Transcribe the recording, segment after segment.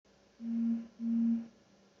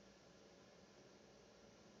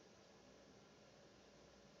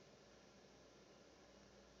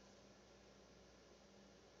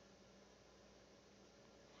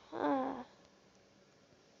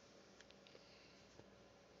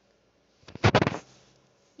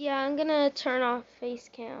Yeah, I'm gonna turn off face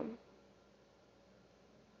cam.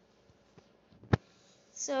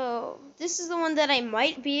 So, this is the one that I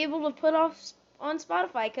might be able to put off on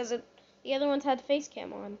Spotify because the other ones had face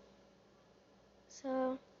cam on.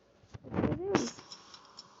 So, let's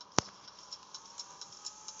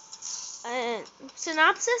resume.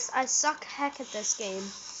 Synopsis, I suck heck at this game.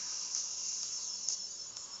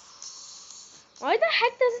 Why the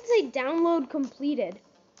heck does it say download completed?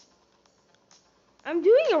 I'm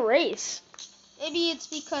doing a race. Maybe it's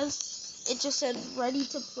because it just said ready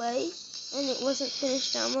to play and it wasn't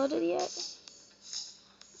finished downloaded yet.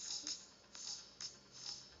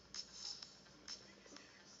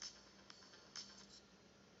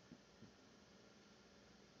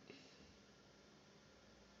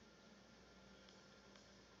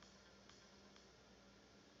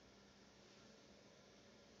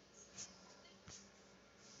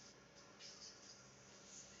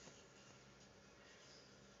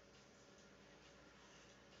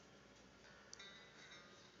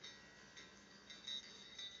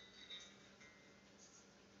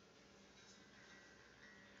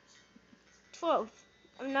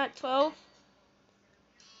 I'm not 12.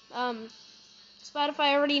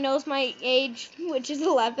 Spotify already knows my age, which is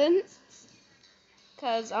 11.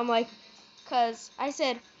 Cause I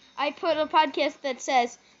put a podcast that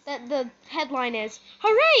says that the headline is,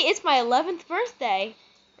 "Hooray! It's my 11th birthday,"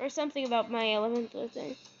 or something about my 11th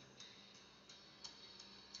birthday.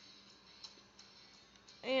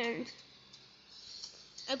 And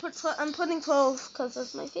I'm putting 12 because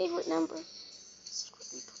that's my favorite number.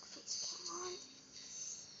 Secretly put face cam on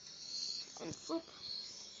and flip.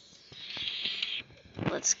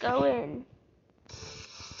 Let's go in.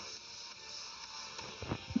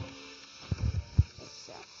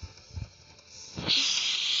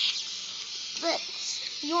 But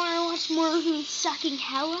you wanna watch more of me sucking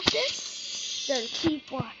hell at this? Then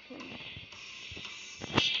keep watching.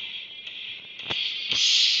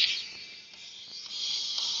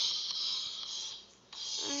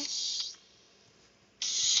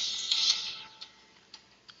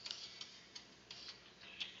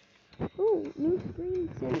 Ooh, new screen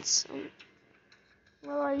since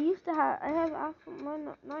well, I have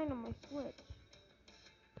iPhone 9 on my Switch.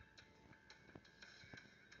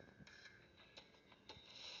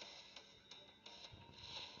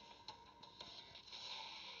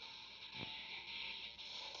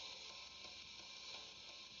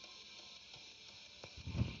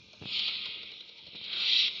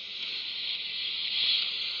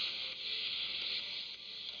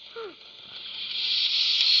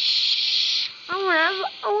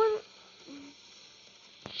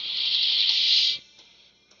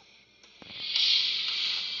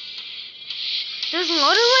 There's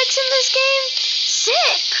motorbikes in this game?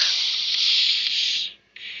 Sick!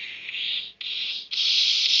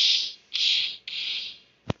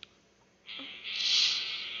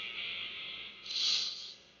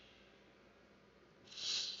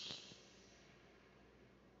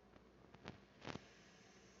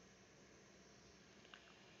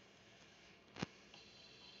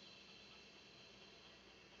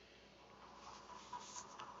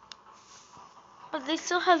 But they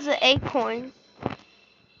still have the A coin.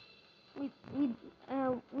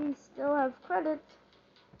 We still have credit.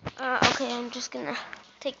 Okay, I'm just gonna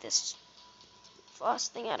take this floss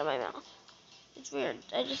thing out of my mouth. It's weird.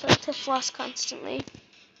 I just like to floss constantly.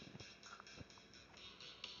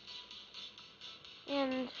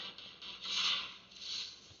 And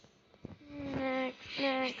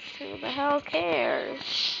next, who the hell cares?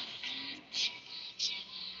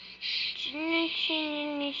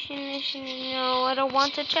 No, I don't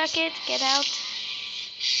want to check it. Get out.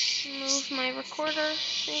 Move my recorder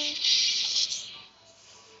thing.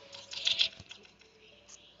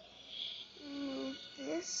 Move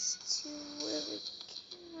this to where the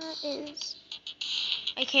camera is.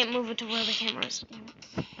 I can't move it to where the camera is. Damn it.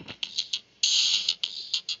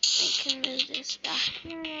 I can move this back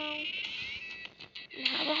here now. And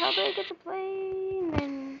how the hell do I get to play? And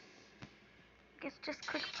then I guess just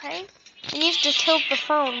click play. And you have to tilt the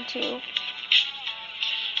phone too.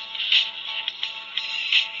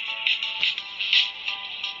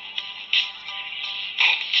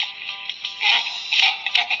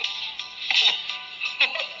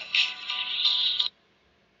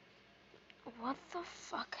 What the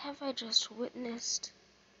fuck have I just witnessed?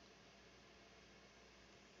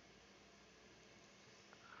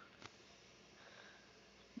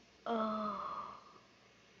 Oh.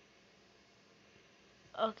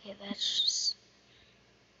 Okay, that's just...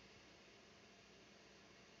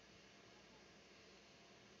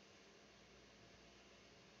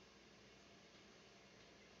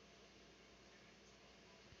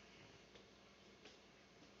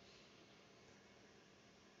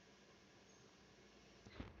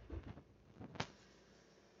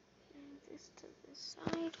 this to this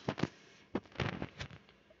side.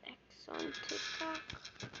 X on TikTok.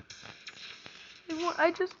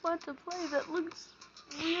 I just want to play. That looks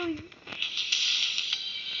really.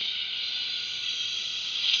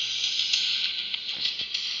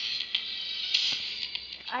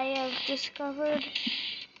 I have discovered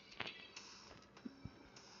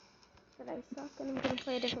that I suck and I'm gonna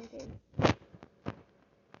play a different game.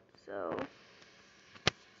 So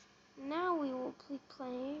now we will be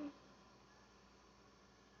playing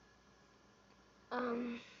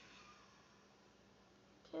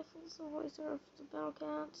Piffles, the voicer of the Battle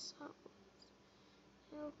Cats.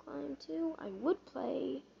 Hill Climb 2. I would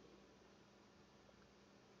play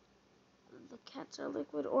The Cats Are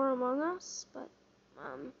Liquid or Among Us, but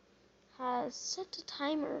has set a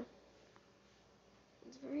timer.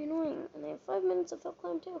 It's very annoying, and I have 5 minutes of Hill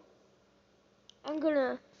Climb 2. I'm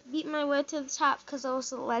gonna beat my way to the top because I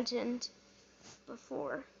was a legend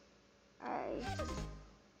before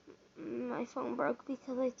my phone broke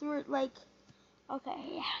because I threw it like, okay,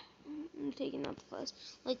 yeah, I'm taking out the fuzz,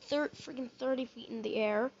 like freaking 30 feet in the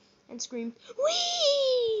air and screamed,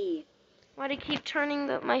 whee! Why'd I keep turning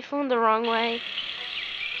my phone the wrong way?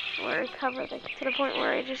 Where I cover to the point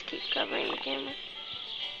where I just keep covering the camera.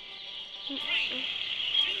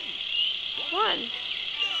 1.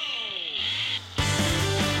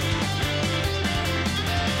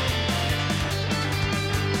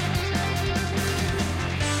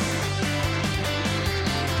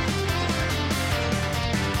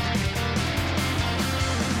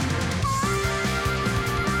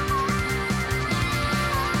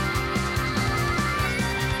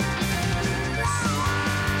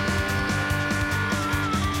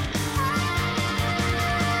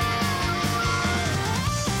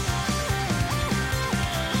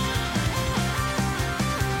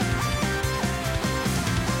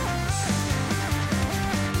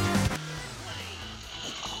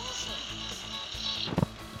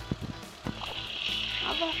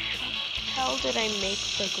 How did I make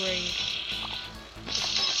the grade?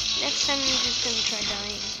 Next time I'm just gonna try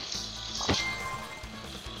dying.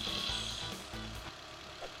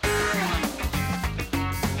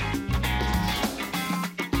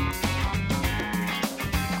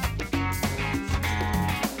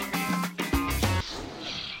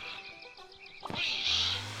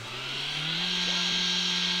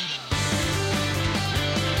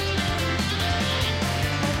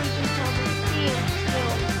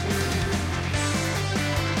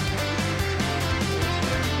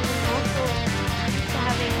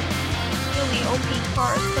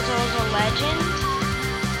 Cars because I was a legend.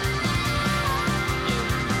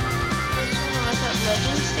 This one I was at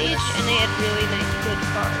legend stage and they had really nice good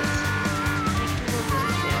cars. Like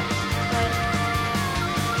really fast. But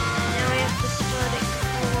now I have to start it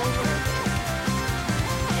all over again.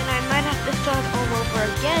 And I might have to start all over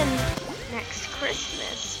again next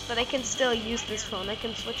Christmas. But I can still use this phone. I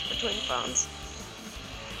can switch between phones.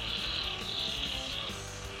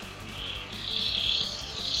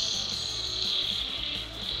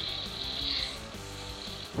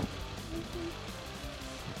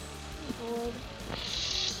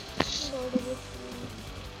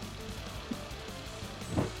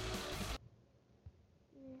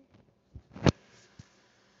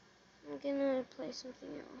 I'm gonna play something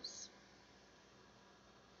else.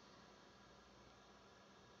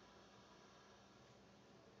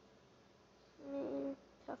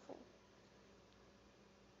 Puffle.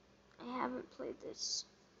 I haven't played this.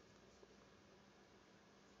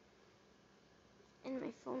 And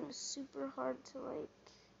my phone is super hard to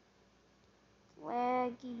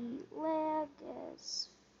lag as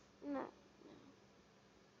no.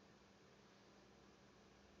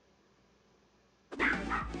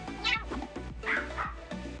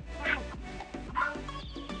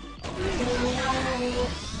 Wow, what an asshole.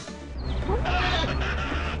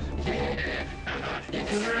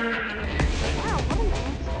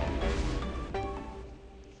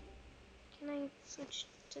 Can I switch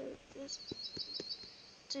to this?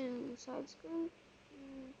 To side screen?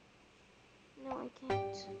 No, I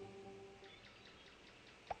can't.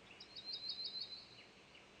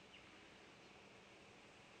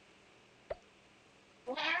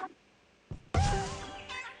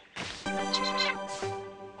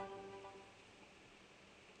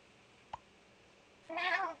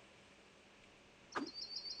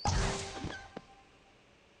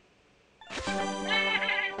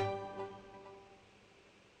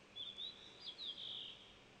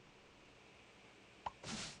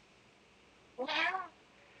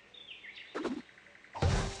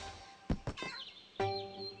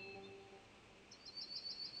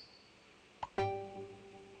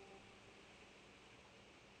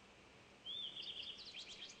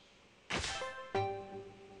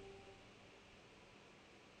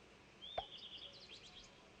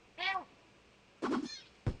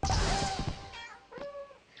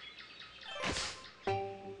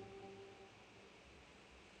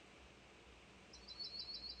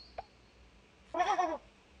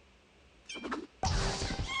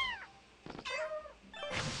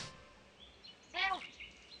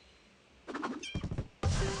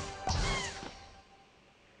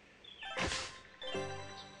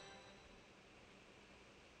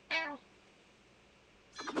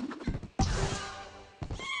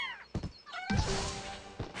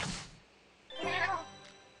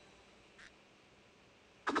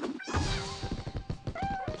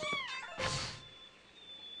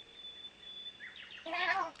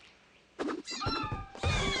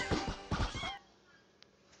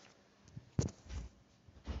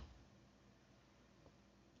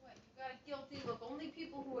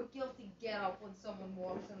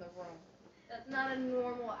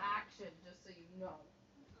 normal action, just so you know.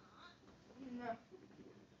 No.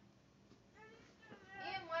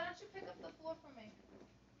 Ian, why don't you pick up the floor for me?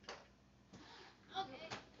 Okay.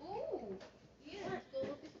 Ooh. Ian, let's go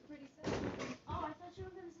look at the pretty set. Oh, I thought you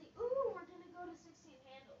were gonna say, ooh, we're gonna go to 16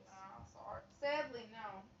 handles. Oh, sorry. Sadly,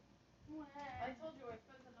 no. When? I told you I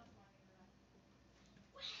spent enough money today.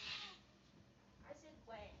 I said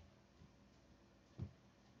when.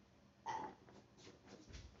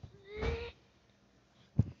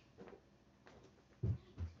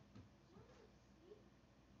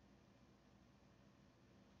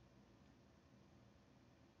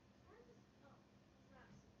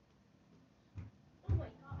 Oh my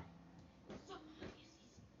god. So obvious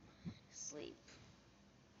he's asleep.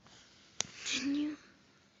 Didn't you?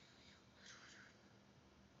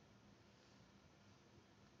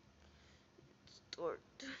 Start.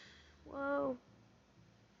 Whoa.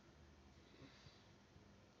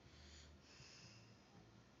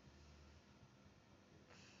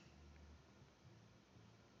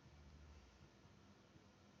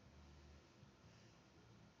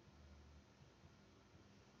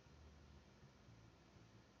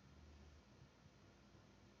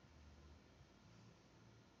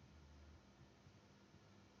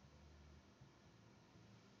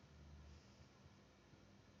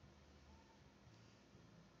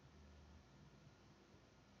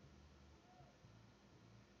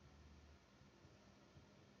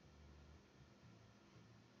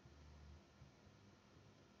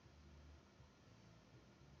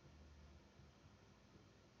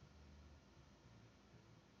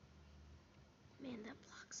 Man, that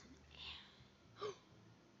blocks an air.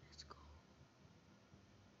 Let's go.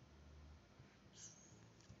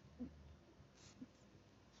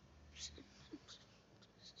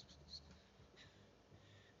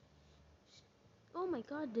 Oh my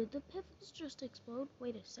god, did the pivots just explode?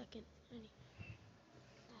 Wait a second.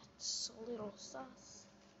 That's a little sus.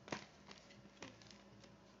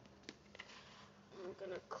 I'm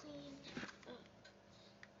gonna clean up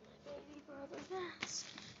my baby brother's ass.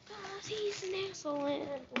 Cause he's an asshole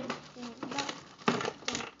and we'll clean him up.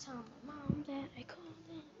 Don't tell my mom that I called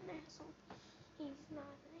him an asshole. He's not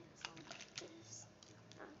an asshole.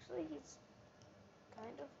 Actually, he's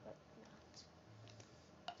kind of, but not.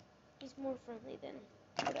 He's more friendly than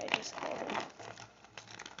what I just called him.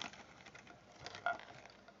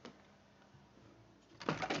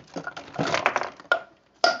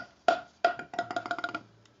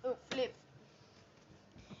 Oh, flip.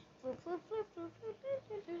 Flip, flip, flip, flip, flip, flip,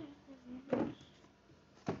 flip, flip.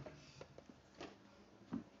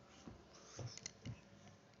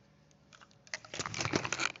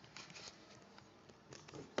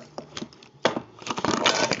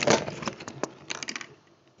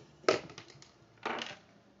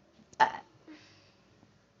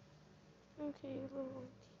 Okay, little.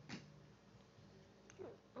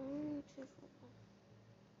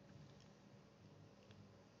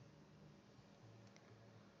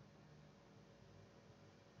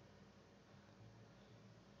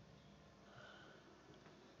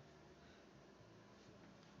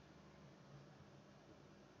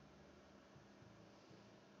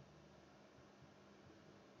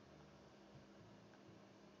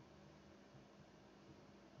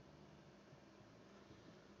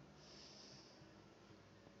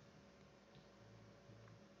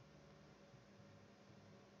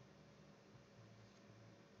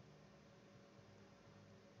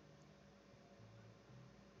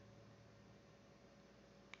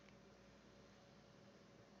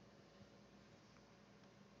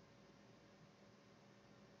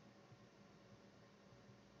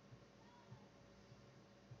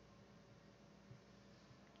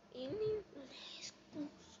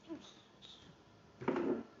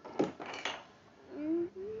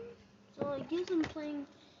 So I guess I'm playing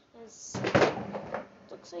as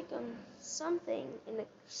looks like something in the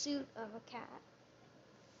suit of a cat.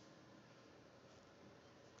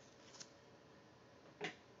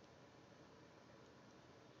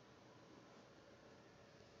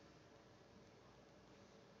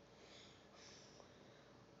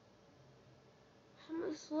 How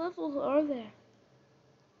much levels are there?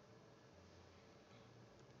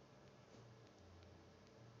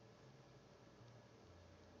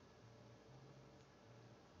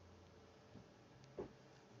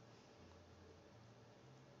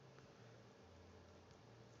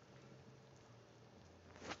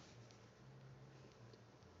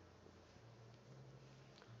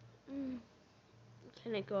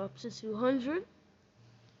 Can it go up to 200?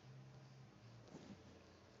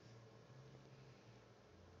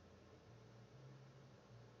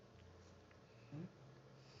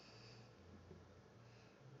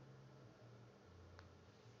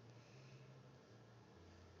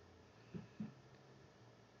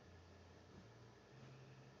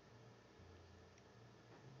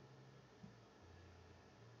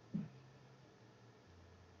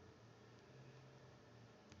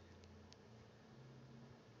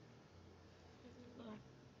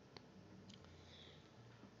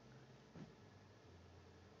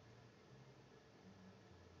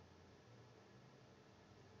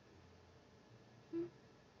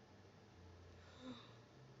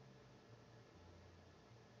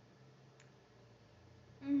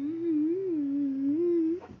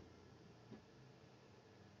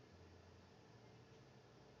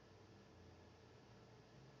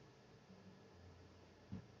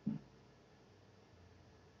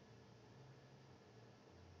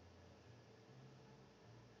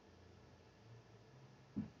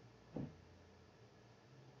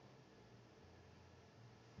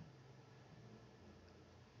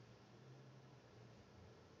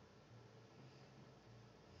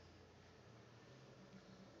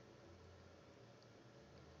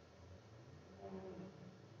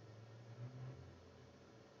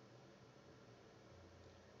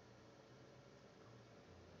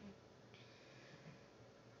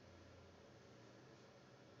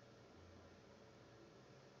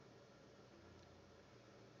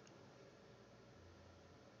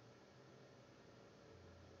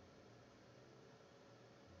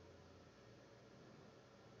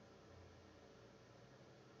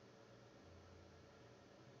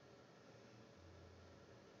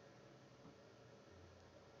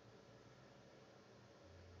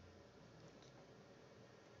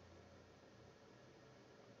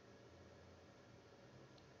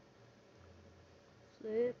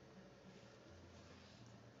 flip.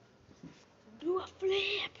 Do a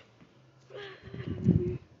flip.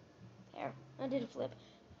 There, I did a flip.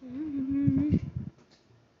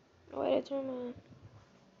 Oh, wait, I turned my...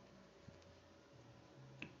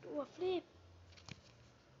 Do a flip.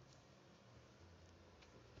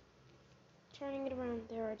 Turning it around.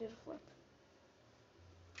 There, I did a flip.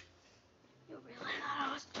 You really thought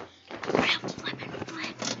I was real flipping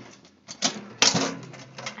flip?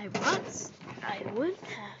 I would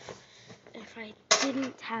have if I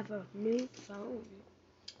didn't have a new phone.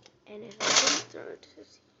 And if I didn't throw it to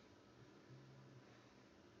see.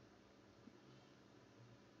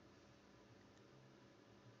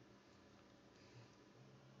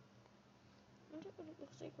 I wonder what it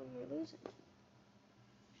looks like when we're losing.